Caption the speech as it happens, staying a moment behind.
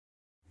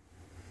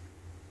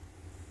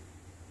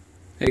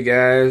Hey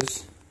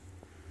guys,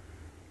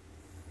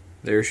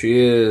 there she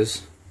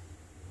is.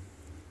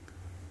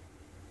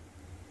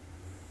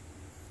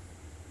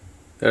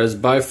 That is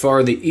by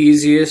far the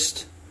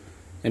easiest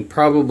and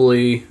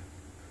probably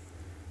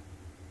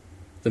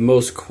the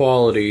most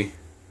quality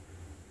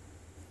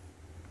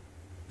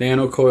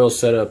nano coil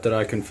setup that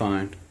I can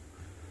find.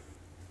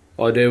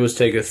 All I did was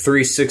take a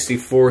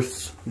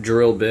 3/64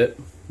 drill bit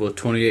with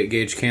 28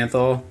 gauge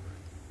Kanthal,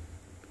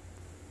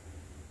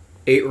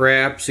 8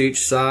 wraps each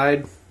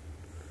side,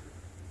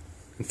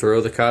 and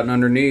throw the cotton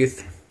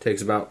underneath.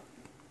 Takes about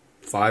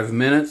 5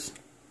 minutes,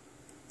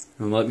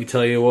 and let me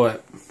tell you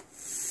what,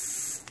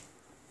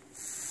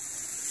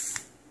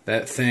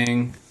 that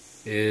thing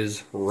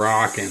is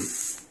rocking.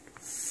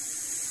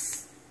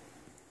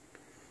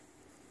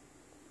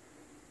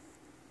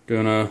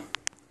 Doing a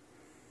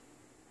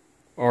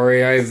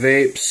REI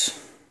Vapes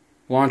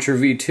Launcher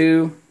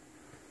V2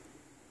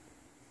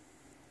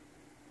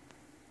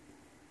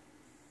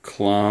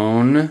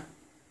 clone.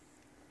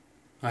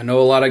 I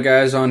know a lot of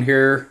guys on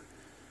here,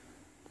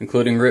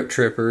 including Rip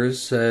Trippers,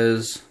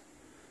 says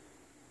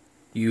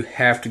you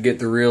have to get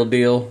the real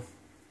deal.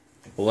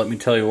 Well, let me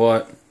tell you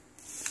what,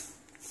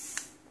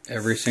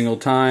 every single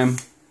time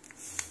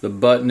the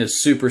button is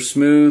super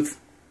smooth.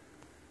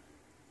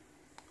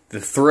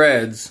 The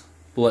threads,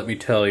 let me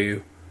tell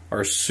you,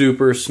 are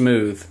super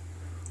smooth.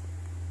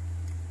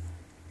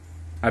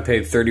 I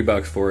paid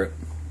 $30 for it.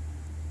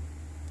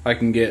 I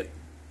can get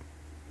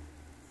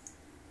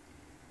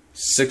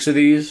 6 of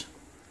these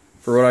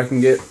for what I can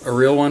get a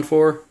real one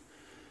for.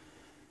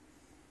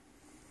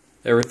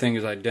 Everything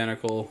is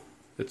identical.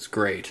 It's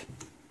great.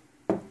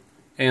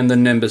 And the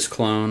Nimbus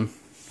clone,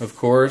 of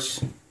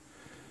course.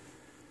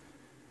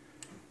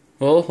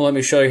 Well, let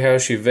me show you how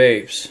she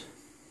vapes.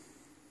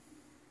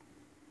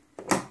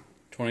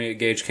 28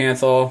 gauge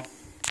Kanthal,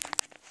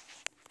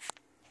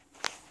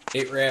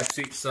 8 wraps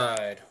each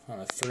side on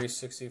a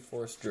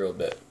 3/64 drill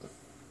bit.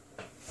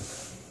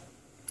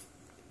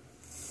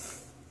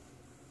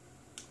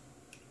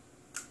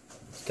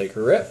 Let's take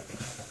a rip.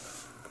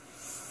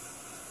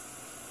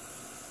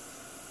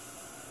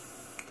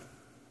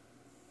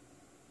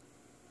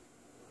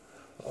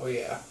 Oh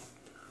yeah.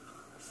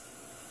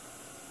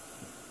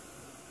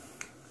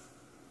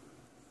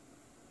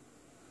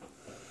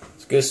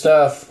 It's good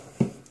stuff.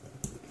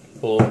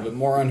 Put a little bit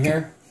more on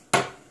here.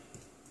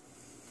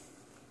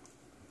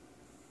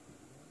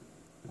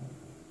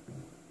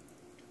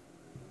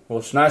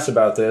 What's nice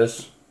about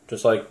this,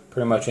 just like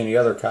pretty much any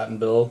other cotton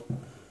build,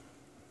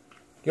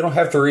 you don't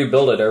have to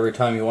rebuild it every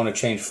time you want to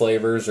change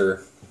flavors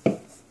or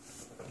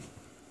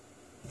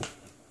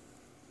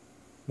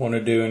want to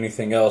do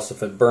anything else.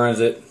 If it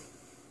burns it,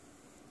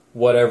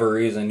 whatever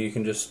reason, you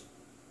can just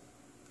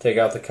take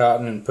out the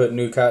cotton and put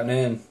new cotton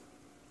in,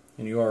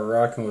 and you are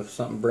rocking with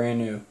something brand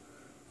new.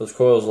 Those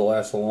coils will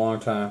last a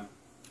long time.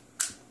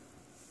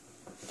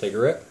 Take a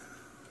rip.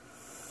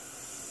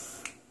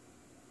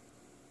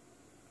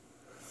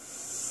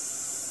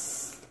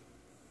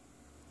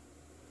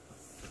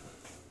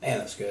 Man,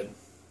 that's good.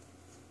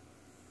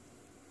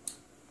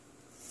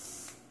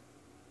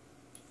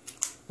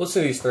 Let's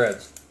see these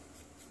threads.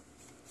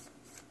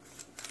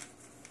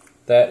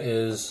 That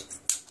is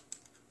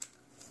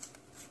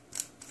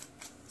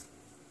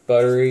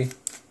buttery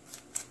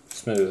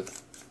smooth.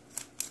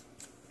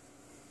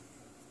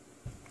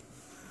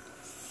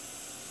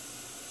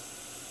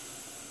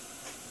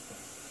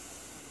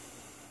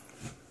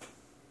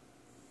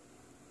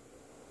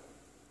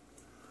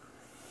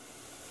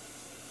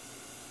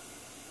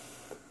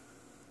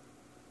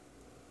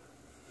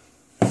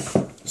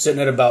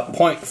 Sitting at about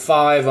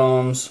 0.5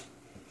 ohms.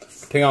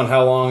 Depending on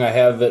how long I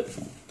have it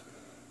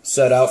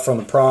set out from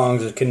the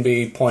prongs, it can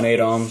be 0.8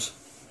 ohms.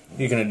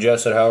 You can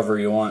adjust it however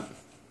you want.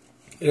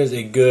 It is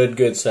a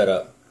good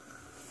setup.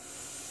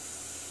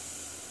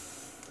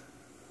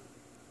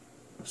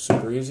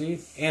 Super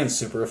easy and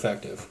super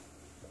effective.